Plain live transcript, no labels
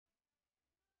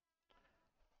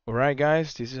Alright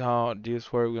guys, this is how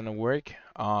DS4 gonna work.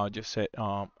 Just said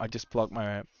I just plugged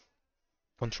my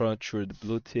controller through the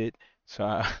Bluetooth.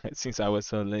 So since I was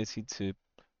so lazy to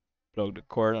plug the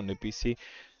cord on the PC,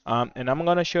 and I'm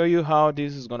gonna show you how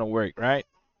this is gonna work, right?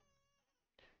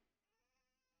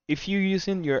 If you're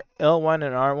using your L1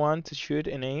 and R1 to shoot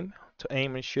and aim,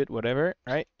 and shoot whatever,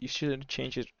 right? You should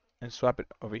change it and swap it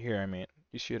over here. I mean,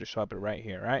 you should swap it right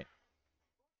here, right?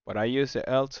 But I use the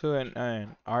L2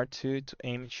 and R2 to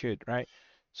aim and shoot, right?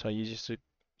 So you just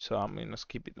so I'm gonna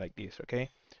keep it like this, okay?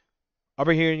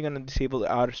 Over here, you're gonna disable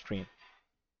the auto stream.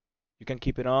 You can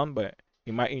keep it on, but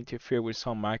it might interfere with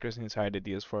some micros inside the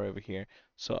DS4 over here.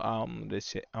 So I'm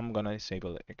gonna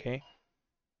disable it, okay?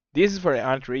 This is for the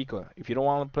anti-recoil. If you don't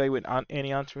want to play with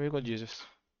any anti-recoil, you just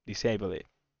disable it.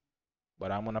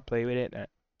 But I'm gonna play with it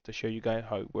to show you guys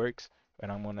how it works,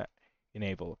 and I'm gonna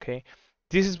enable, okay?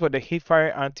 This is for the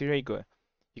hipfire anti-recoil.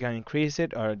 You can increase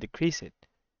it or decrease it,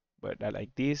 but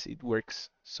like this, it works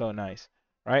so nice,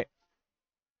 right?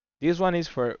 This one is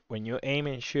for when you aim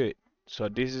and shoot. So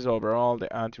this is overall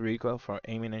the anti-recoil for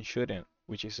aiming and shooting,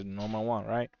 which is a normal one,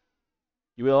 right?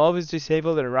 You will always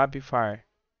disable the rapid fire.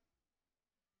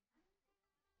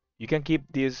 You can keep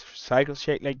this cycle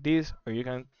shake like this, or you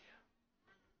can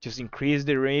just increase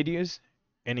the radius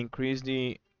and increase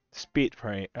the speed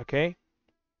for it, okay?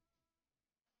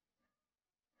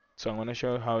 So I'm gonna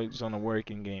show you how it's gonna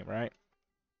work in game, right?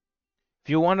 If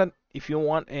you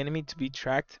want enemy to be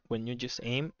tracked when you just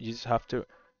aim, you just have to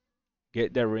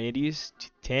get the radius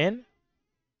to 10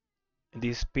 and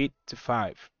the speed to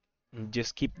 5. And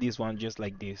just keep this one just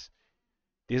like this.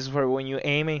 This is for when you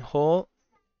aim and hold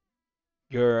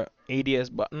your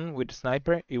ADS button with the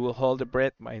sniper, it will hold the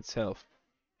breath by itself.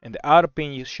 And the auto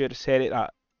pin, you should set it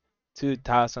at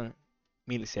 2000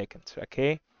 milliseconds,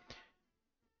 okay?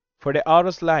 For the auto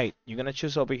slide, you're gonna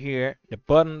choose over here the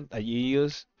button that you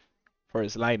use for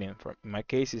sliding. For in my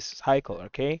case, is cycle,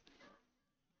 okay?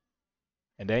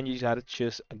 And then you gotta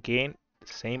choose again the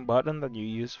same button that you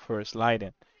use for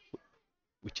sliding,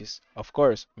 which is, of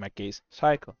course, in my case,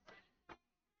 cycle.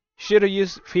 Should have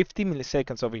used 50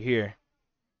 milliseconds over here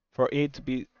for it to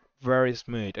be very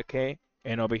smooth, okay?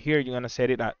 And over here, you're gonna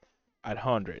set it at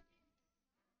 100.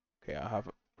 Okay, I have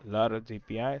a lot of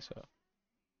DPI, so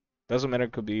doesn't matter.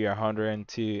 It could be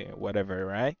 102, whatever,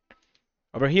 right?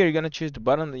 Over here, you're gonna choose the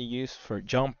button that you use for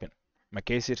jumping. In my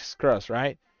case, it's cross,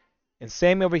 right? And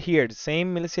same over here, the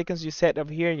same milliseconds you set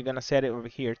over here, you're gonna set it over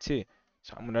here too.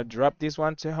 So I'm gonna drop this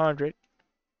one to 100.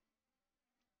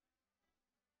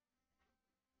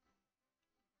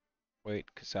 Wait,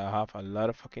 cause I have a lot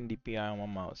of fucking DPI on my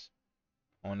mouse.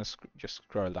 I wanna just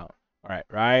scroll down. All right,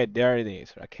 right there it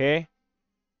is. Okay,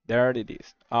 there it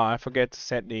is. Oh, I forget to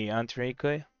set the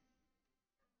anti-recoil.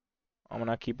 I'm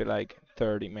gonna keep it like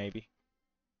 30 maybe.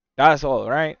 That's all,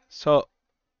 right? So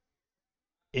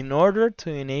in order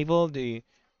to enable the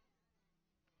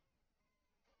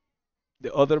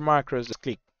other macros, just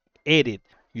click edit.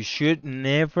 You should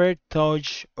never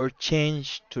touch or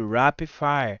change to rapid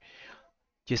fire.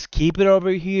 Just keep it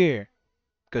over here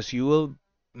because you will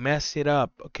mess it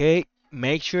up, okay?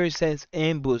 Make sure it says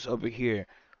ambush over here.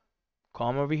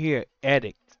 Come over here,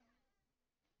 edit.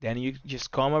 Then you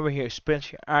just come over here,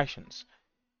 special actions,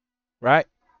 right?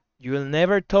 You will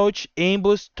never touch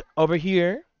ambush over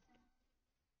here,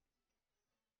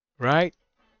 right?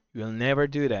 You will never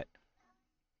do that.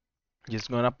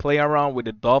 Just gonna play around with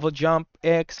the double jump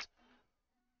X,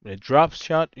 the drop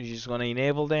shot. You're just gonna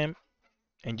enable them,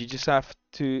 and you just have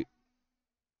to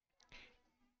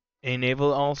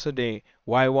enable also the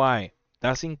YY.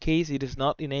 That's in case it is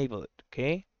not enabled,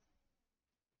 okay?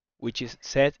 Which is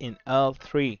set in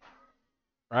L3,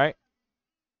 right?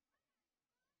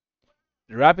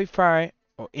 The rapid fire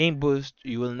or aim boost,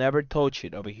 you will never touch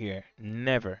it over here.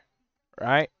 Never,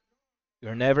 right?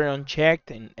 You're never unchecked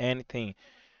in anything.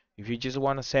 If you just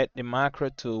want to set the macro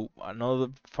to another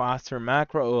faster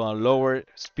macro or a lower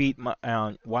speed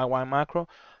YY macro,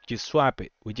 just swap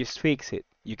it. We just fix it.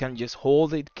 You can just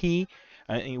hold the key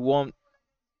and it won't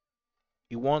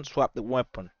swap the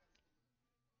weapon,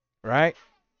 right?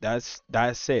 That's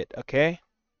it, okay?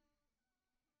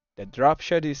 The drop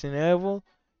shot is enabled,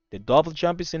 the double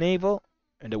jump is enabled,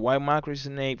 and the white macro is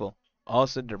enabled.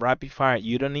 Also the rapid fire.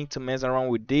 You don't need to mess around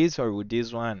with this or with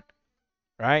this one,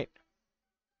 right?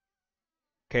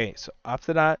 Okay, so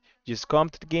after that, just come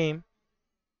to the game,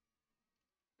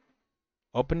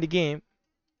 open the game,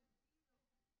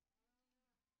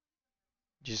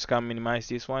 just come minimize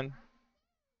this one,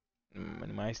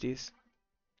 minimize this.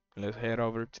 Let's head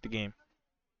over to the game.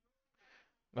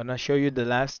 I'm gonna show you the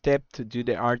last step to do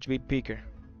the RGB picker.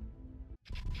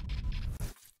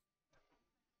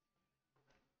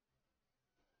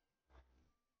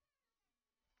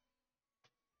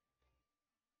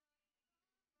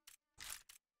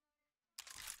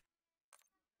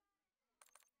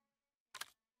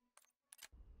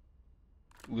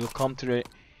 will come to the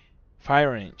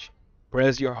fire range.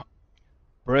 Press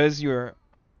your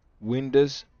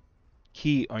Windows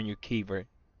key on your keyboard.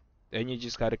 Then you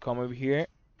just gotta come over here,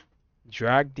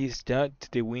 drag this dot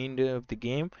to the window of the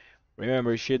game.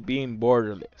 Remember, it should be in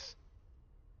borderless.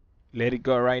 Let it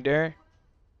go right there.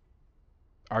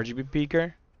 RGB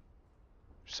picker,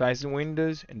 size in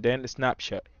windows, and then the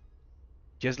snapshot.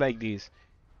 Just like this.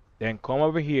 Then come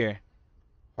over here,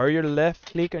 or your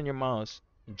left click on your mouse,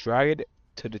 drag it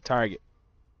to the target.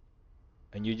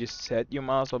 And you just set your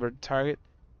mouse over the target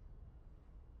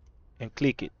and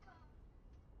click it.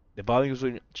 The values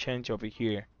will change over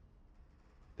here.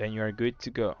 Then you are good to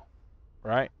go.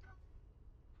 Right?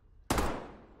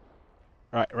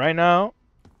 Right now,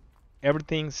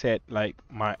 everything's set. Like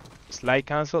my slide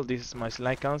cancel. This is my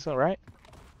slide cancel, right?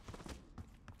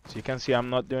 So you can see I'm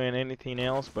not doing anything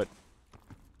else but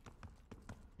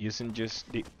using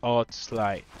just the alt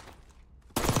slide.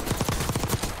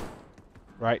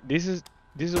 Right? This is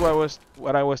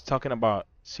what I was talking about.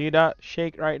 See that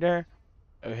shake right there?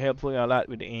 It'll help you a lot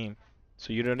with the aim.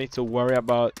 So you don't need to worry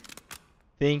about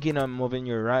thinking of moving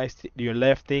your your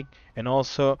left stick, and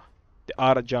also the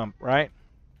auto jump, right?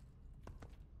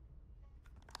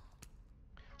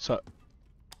 So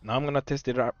now I'm gonna test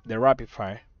the rapid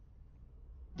fire.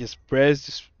 Just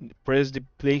press the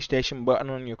PlayStation button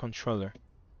on your controller,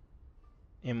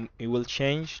 and it will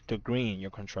change to green your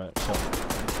controller. So,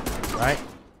 right?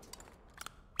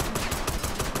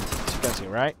 As you can see,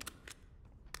 right?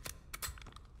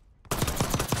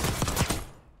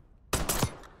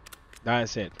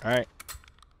 That's it, right?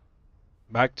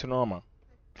 Back to normal.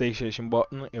 PlayStation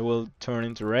button, it will turn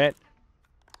into red.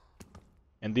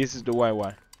 And this is the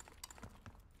YY.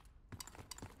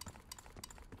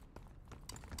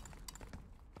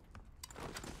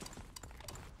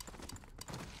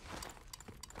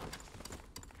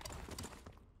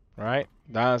 Right?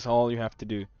 That's all you have to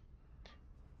do.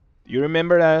 You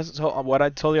remember that? So what I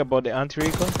told you about the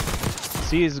anti-recoil?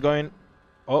 See, it's going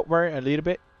upward a little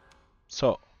bit.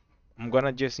 So I'm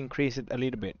gonna just increase it a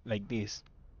little bit, like this.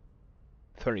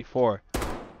 34.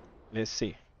 Let's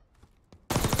see.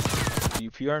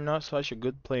 If you are not such a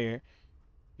good player,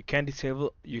 you can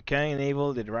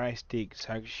enable the right stick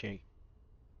shake.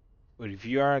 But if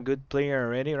you are a good player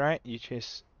already, right, you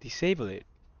just disable it.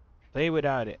 Play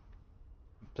without it.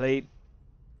 Play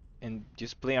and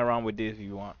just play around with this if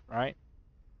you want, right?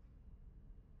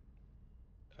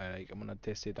 Like I'm gonna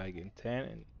test it like in 10,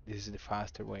 and this is the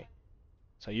faster way.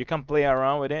 So you can play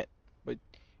around with it, but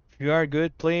if you are a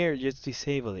good player, just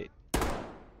disable it.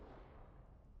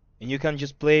 And you can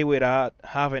just play without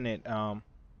having it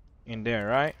in there,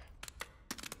 right?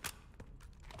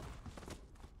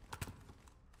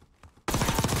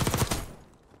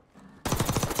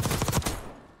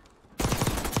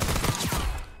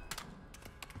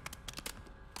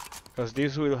 Because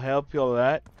this will help you a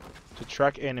lot to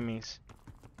track enemies.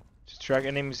 To track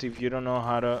enemies if you don't know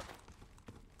how to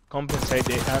compensate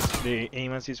the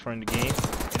aim assist from the game in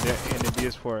the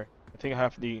DS4. I think I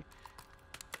have the.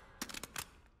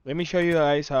 Let me show you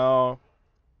guys how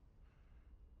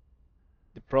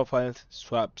the profile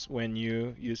swaps when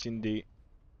you using the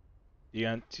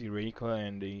anti-recoil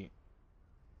and the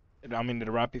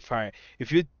rapid fire.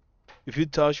 If you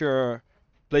touch your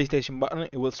PlayStation button,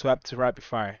 it will swap to rapid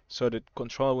fire, so the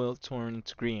control will turn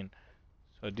to green.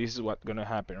 So this is what's gonna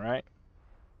happen, right?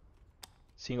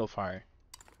 Single fire.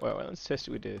 Well, let's test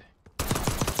it with the.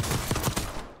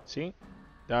 See,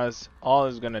 that's all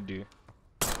it's gonna do.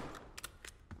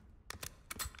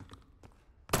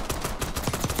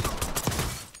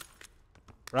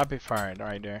 Rapid fire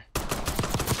right there.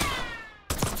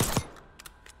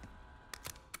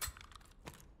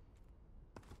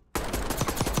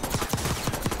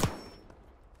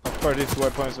 Of course, this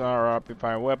weapon is not a rapid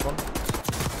fire weapon.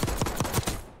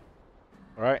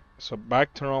 Alright, so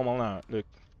back to normal now. Look.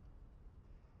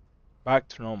 Back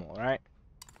to normal, right?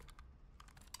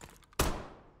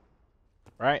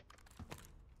 Right?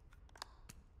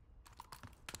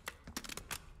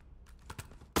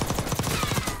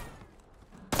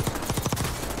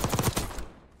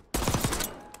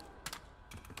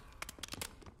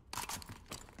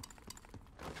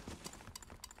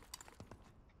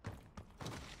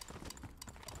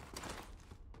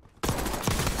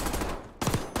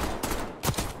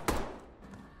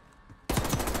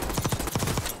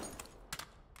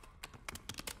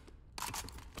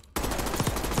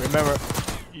 Remember,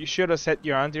 you should have set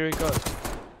your anti-recoil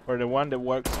for the one that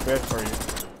works best for you.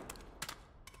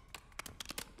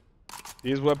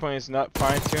 This weapon is not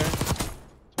fine-tuned,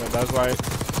 so that's why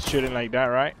it's shooting like that,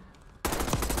 right?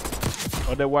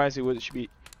 Otherwise, it would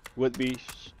be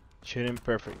shooting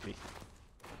perfectly.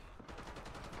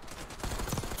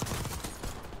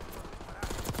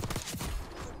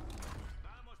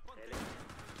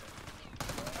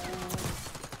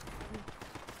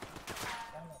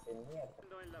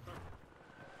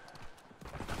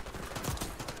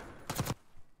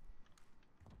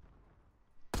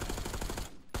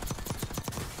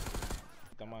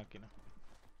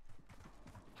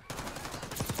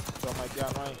 Ya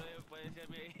no hay. Puede ser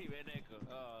mi Beneco.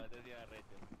 Oh, te decía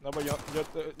recho. No, pues yo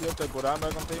estoy curando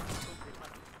contigo.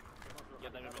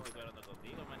 Yo también me estoy curando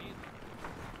contigo, manito.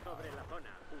 Sobre la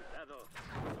zona, cuidado.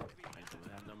 Ahí estoy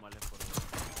dejando males por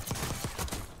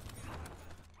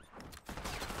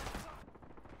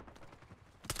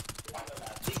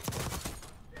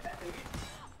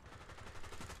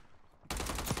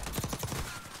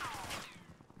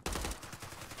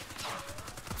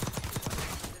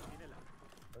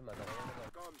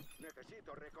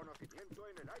Necesito reconocimiento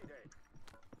en el aire.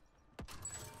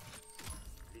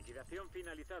 Liquidación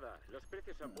finalizada. Los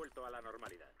precios han vuelto a la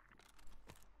normalidad.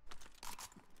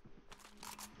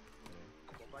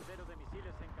 Bombardero de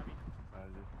misiles en camino.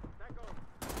 Vale. ¡Taco!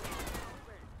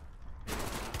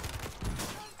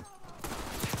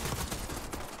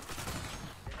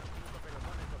 Quedan 5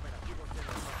 pelotones operativos de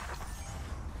los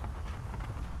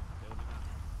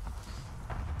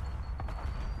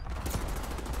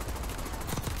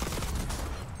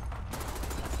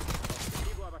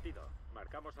objetivo abatido.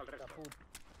 Marcamos al resto.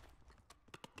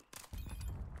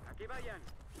 Aquí vayan.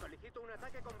 Solicito un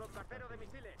ataque con bombardero de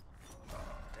misiles.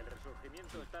 El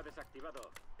resurgimiento está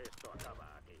desactivado. Esto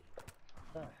acaba aquí.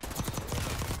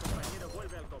 Compañero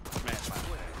vuelve al combate.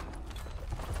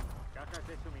 Cajas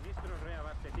de suministros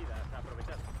reabastecidas.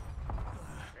 Aprovechad.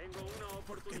 Tengo una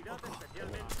oportunidad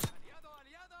especialmente.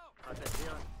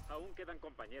 Atención, aún quedan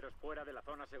compañeros fuera de la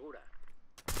zona segura.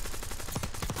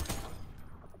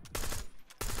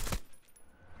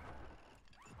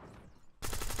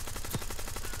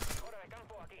 Hora de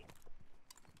campo aquí.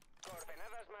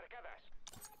 Coordenadas marcadas.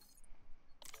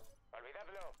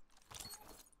 Olvidadlo.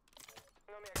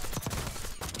 No me hagáis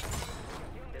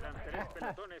caso. Quedan 3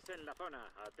 pelotones en la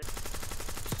zona.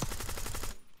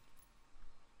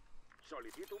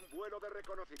 Solicito un vuelo de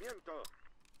reconocimiento.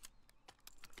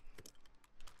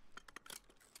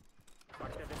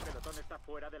 Parte del pelotón está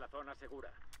fuera de la zona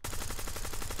segura.